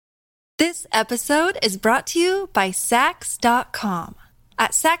This episode is brought to you by Sax.com.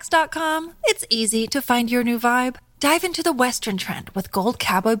 At Sax.com, it's easy to find your new vibe. Dive into the Western trend with gold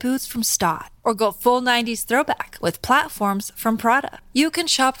cowboy boots from Stott, or go full 90s throwback with platforms from Prada. You can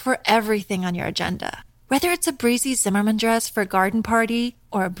shop for everything on your agenda, whether it's a breezy Zimmermann dress for a garden party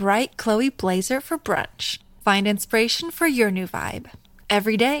or a bright Chloe blazer for brunch. Find inspiration for your new vibe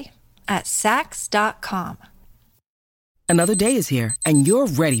every day at Sax.com. Another day is here, and you're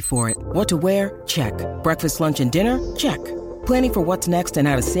ready for it. What to wear? Check. Breakfast, lunch, and dinner? Check. Planning for what's next and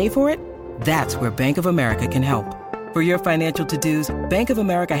how to save for it? That's where Bank of America can help. For your financial to-dos, Bank of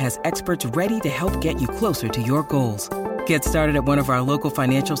America has experts ready to help get you closer to your goals. Get started at one of our local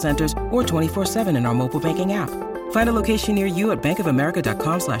financial centers or 24/7 in our mobile banking app. Find a location near you at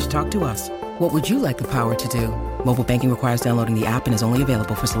bankofamerica.com/talktous. What would you like the power to do? Mobile banking requires downloading the app and is only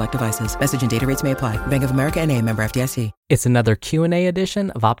available for select devices. Message and data rates may apply. Bank of America N.A., member FDIC. It's another Q&A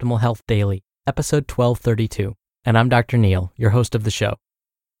edition of Optimal Health Daily, episode 1232. And I'm Dr. Neil, your host of the show.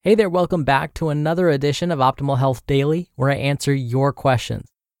 Hey there, welcome back to another edition of Optimal Health Daily, where I answer your questions.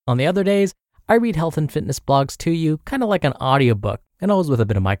 On the other days, I read health and fitness blogs to you, kind of like an audiobook, and always with a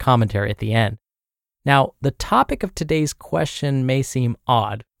bit of my commentary at the end. Now, the topic of today's question may seem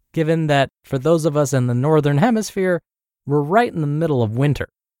odd, given that for those of us in the Northern Hemisphere, we're right in the middle of winter.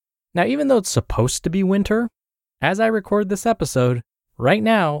 Now, even though it's supposed to be winter, as I record this episode, right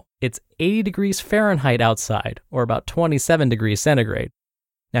now, it's 80 degrees Fahrenheit outside, or about 27 degrees centigrade.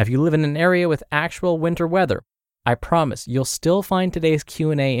 Now, if you live in an area with actual winter weather, I promise you'll still find today's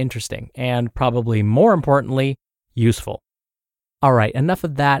Q&A interesting, and probably more importantly, useful. All right, enough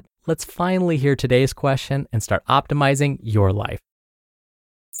of that. Let's finally hear today's question and start optimizing your life.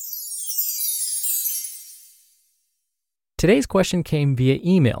 Today's question came via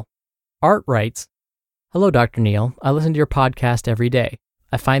email. Art writes, "Hello, Dr. Neil. I listen to your podcast every day.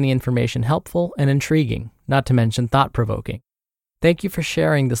 I find the information helpful and intriguing, not to mention thought-provoking. Thank you for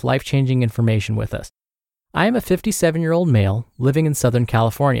sharing this life-changing information with us. I am a 57-year-old male living in Southern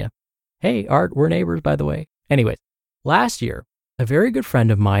California." Hey, Art, we're neighbors, by the way. Anyways, last year, a very good friend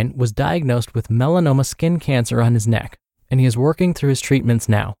of mine was diagnosed with melanoma skin cancer on his neck, and he is working through his treatments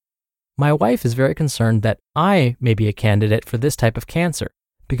now. My wife is very concerned that I may be a candidate for this type of cancer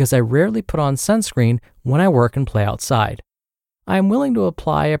because I rarely put on sunscreen when I work and play outside. I am willing to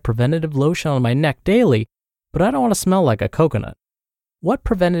apply a preventative lotion on my neck daily, but I don't want to smell like a coconut. What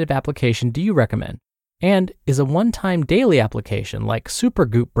preventative application do you recommend? And is a one-time daily application like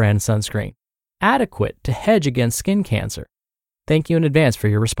Supergoop brand sunscreen adequate to hedge against skin cancer? Thank you in advance for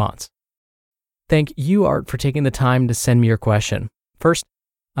your response. Thank you, Art, for taking the time to send me your question. First,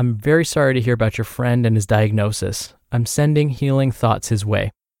 I'm very sorry to hear about your friend and his diagnosis. I'm sending healing thoughts his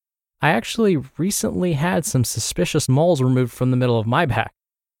way. I actually recently had some suspicious moles removed from the middle of my back.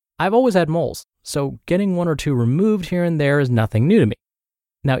 I've always had moles, so getting one or two removed here and there is nothing new to me.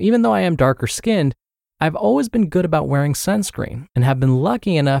 Now, even though I am darker skinned, I've always been good about wearing sunscreen and have been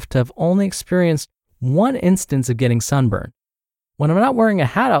lucky enough to have only experienced one instance of getting sunburned. When I'm not wearing a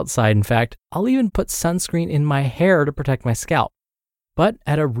hat outside, in fact, I'll even put sunscreen in my hair to protect my scalp. But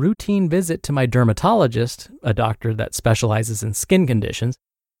at a routine visit to my dermatologist, a doctor that specializes in skin conditions,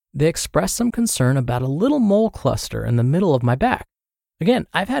 they expressed some concern about a little mole cluster in the middle of my back. Again,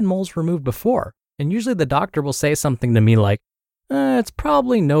 I've had moles removed before, and usually the doctor will say something to me like, "It's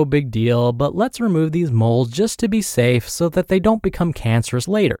probably no big deal, but let's remove these moles just to be safe so that they don't become cancerous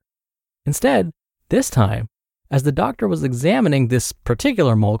later." Instead, this time, as the doctor was examining this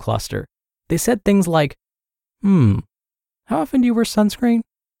particular mole cluster, they said things like, "How often do you wear sunscreen?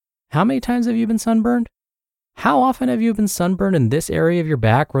 How many times have you been sunburned? How often have you been sunburned in this area of your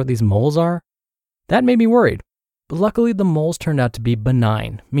back where these moles are?" That made me worried, but luckily the moles turned out to be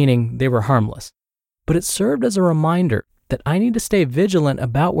benign, meaning they were harmless. But it served as a reminder that I need to stay vigilant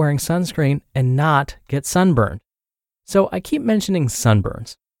about wearing sunscreen and not get sunburned. So I keep mentioning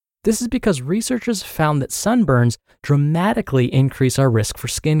sunburns. This is because researchers found that sunburns dramatically increase our risk for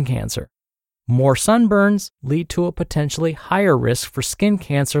skin cancer. More sunburns lead to a potentially higher risk for skin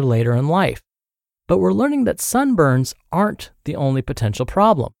cancer later in life. But we're learning that sunburns aren't the only potential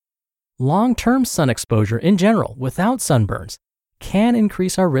problem. Long-term sun exposure in general, without sunburns, can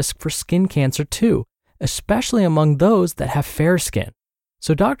increase our risk for skin cancer too, especially among those that have fair skin.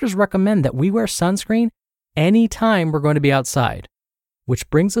 So doctors recommend that we wear sunscreen anytime we're going to be outside. Which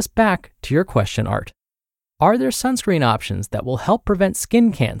brings us back to your question, Art. Are there sunscreen options that will help prevent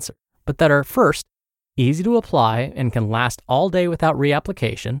skin cancer, but that are first, easy to apply and can last all day without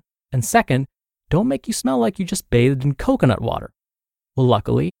reapplication, and second, don't make you smell like you just bathed in coconut water? Well,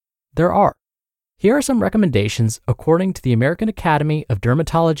 luckily, there are. Here are some recommendations according to the American Academy of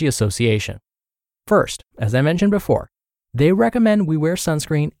Dermatology Association. First, as I mentioned before, they recommend we wear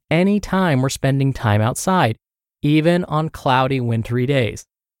sunscreen anytime we're spending time outside, even on cloudy, wintry days.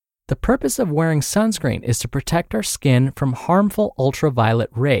 The purpose of wearing sunscreen is to protect our skin from harmful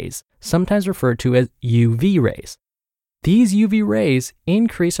ultraviolet rays, sometimes referred to as UV rays. These UV rays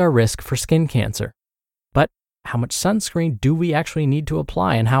increase our risk for skin cancer. But how much sunscreen do we actually need to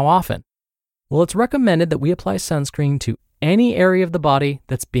apply and how often? Well, it's recommended that we apply sunscreen to any area of the body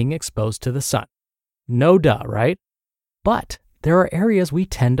that's being exposed to the sun. No duh, right? But there are areas we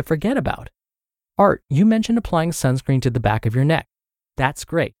tend to forget about. Art, you mentioned applying sunscreen to the back of your neck. That's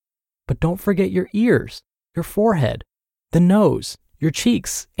great. But don't forget your ears, your forehead, the nose, your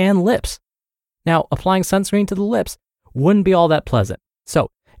cheeks, and lips. Now, applying sunscreen to the lips wouldn't be all that pleasant.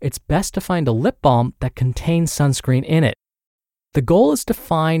 So it's best to find a lip balm that contains sunscreen in it. The goal is to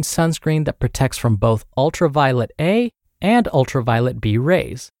find sunscreen that protects from both ultraviolet A and ultraviolet B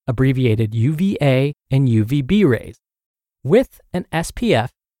rays, abbreviated UVA and UVB rays, with an SPF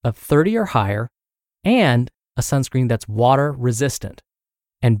of 30 or higher and a sunscreen that's water resistant.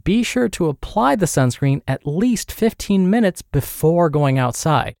 And be sure to apply the sunscreen at least 15 minutes before going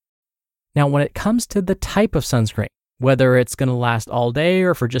outside. Now, when it comes to the type of sunscreen, whether it's going to last all day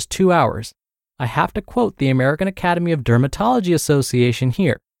or for just 2 hours, I have to quote the American Academy of Dermatology Association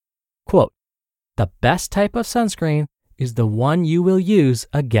here. Quote, "The best type of sunscreen is the one you will use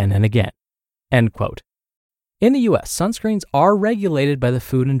again and again." End quote. In the US, sunscreens are regulated by the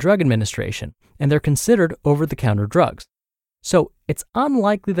Food and Drug Administration, and they're considered over-the-counter drugs. So it's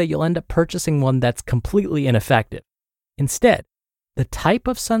unlikely that you'll end up purchasing one that's completely ineffective. Instead, the type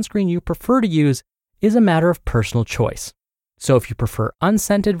of sunscreen you prefer to use is a matter of personal choice. So if you prefer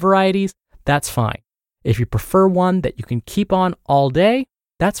unscented varieties, that's fine. If you prefer one that you can keep on all day,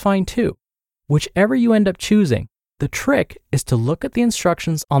 that's fine too. Whichever you end up choosing, the trick is to look at the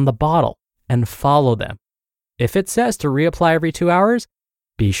instructions on the bottle and follow them. If it says to reapply every 2 hours,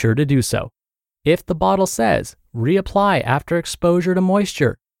 be sure to do so. If the bottle says reapply after exposure to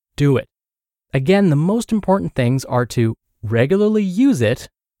moisture, do it. Again, the most important things are to regularly use it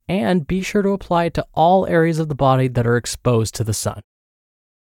and be sure to apply it to all areas of the body that are exposed to the sun.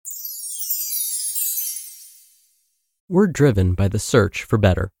 We're driven by the search for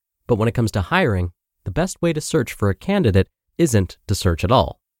better, but when it comes to hiring, the best way to search for a candidate isn't to search at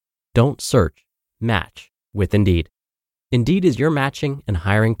all. Don't search, match with Indeed. Indeed is your matching and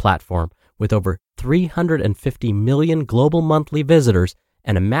hiring platform with over 350 million global monthly visitors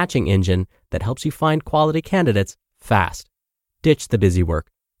and a matching engine that helps you find quality candidates fast. Ditch the busy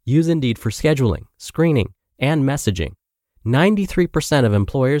work. Use Indeed for scheduling, screening, and messaging. 93% of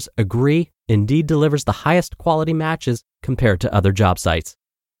employers agree Indeed delivers the highest quality matches compared to other job sites.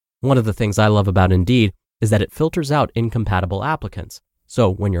 One of the things I love about Indeed is that it filters out incompatible applicants. So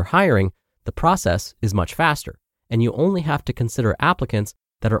when you're hiring, the process is much faster, and you only have to consider applicants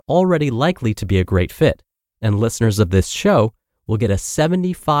that are already likely to be a great fit. And listeners of this show will get a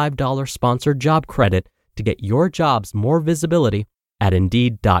 $75 sponsored job credit to get your jobs more visibility at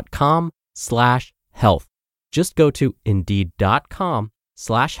Indeed.com/health. Just go to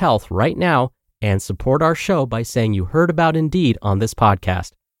Indeed.com/health right now and support our show by saying you heard about Indeed on this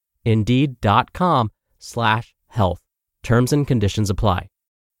podcast. Indeed.com/health. Terms and conditions apply.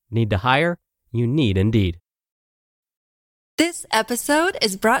 Need to hire? You need Indeed. This episode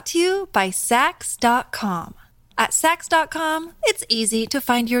is brought to you by Sax.com. At Sax.com, it's easy to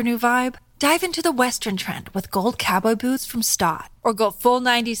find your new vibe. Dive into the Western trend with gold cowboy boots from Stott, or go full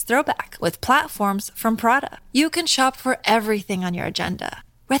 90s throwback with platforms from Prada. You can shop for everything on your agenda,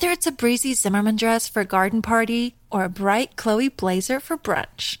 whether it's a breezy Zimmermann dress for a garden party or a bright Chloe blazer for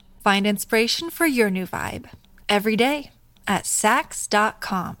brunch. Find inspiration for your new vibe every day at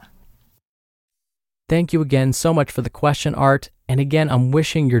Sax.com. Thank you again so much for the question, Art. And again, I'm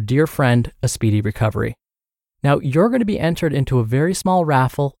wishing your dear friend a speedy recovery. Now, you're going to be entered into a very small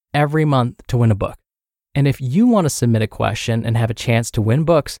raffle every month to win a book. And if you want to submit a question and have a chance to win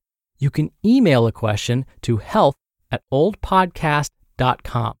books, you can email a question to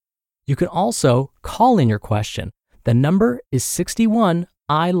health@oldpodcast.com. You can also call in your question. The number is 61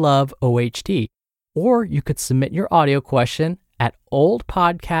 I love OHD. Or you could submit your audio question at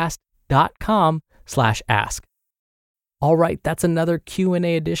oldpodcast.com/ask. All right, that's another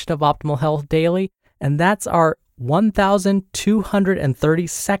Q&A edition of Optimal Health Daily, and that's our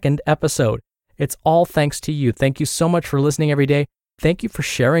 1,232nd episode. It's all thanks to you. Thank you so much for listening every day. Thank you for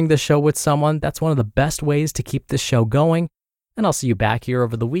sharing the show with someone. That's one of the best ways to keep this show going. And I'll see you back here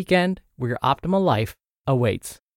over the weekend where your optimal life awaits.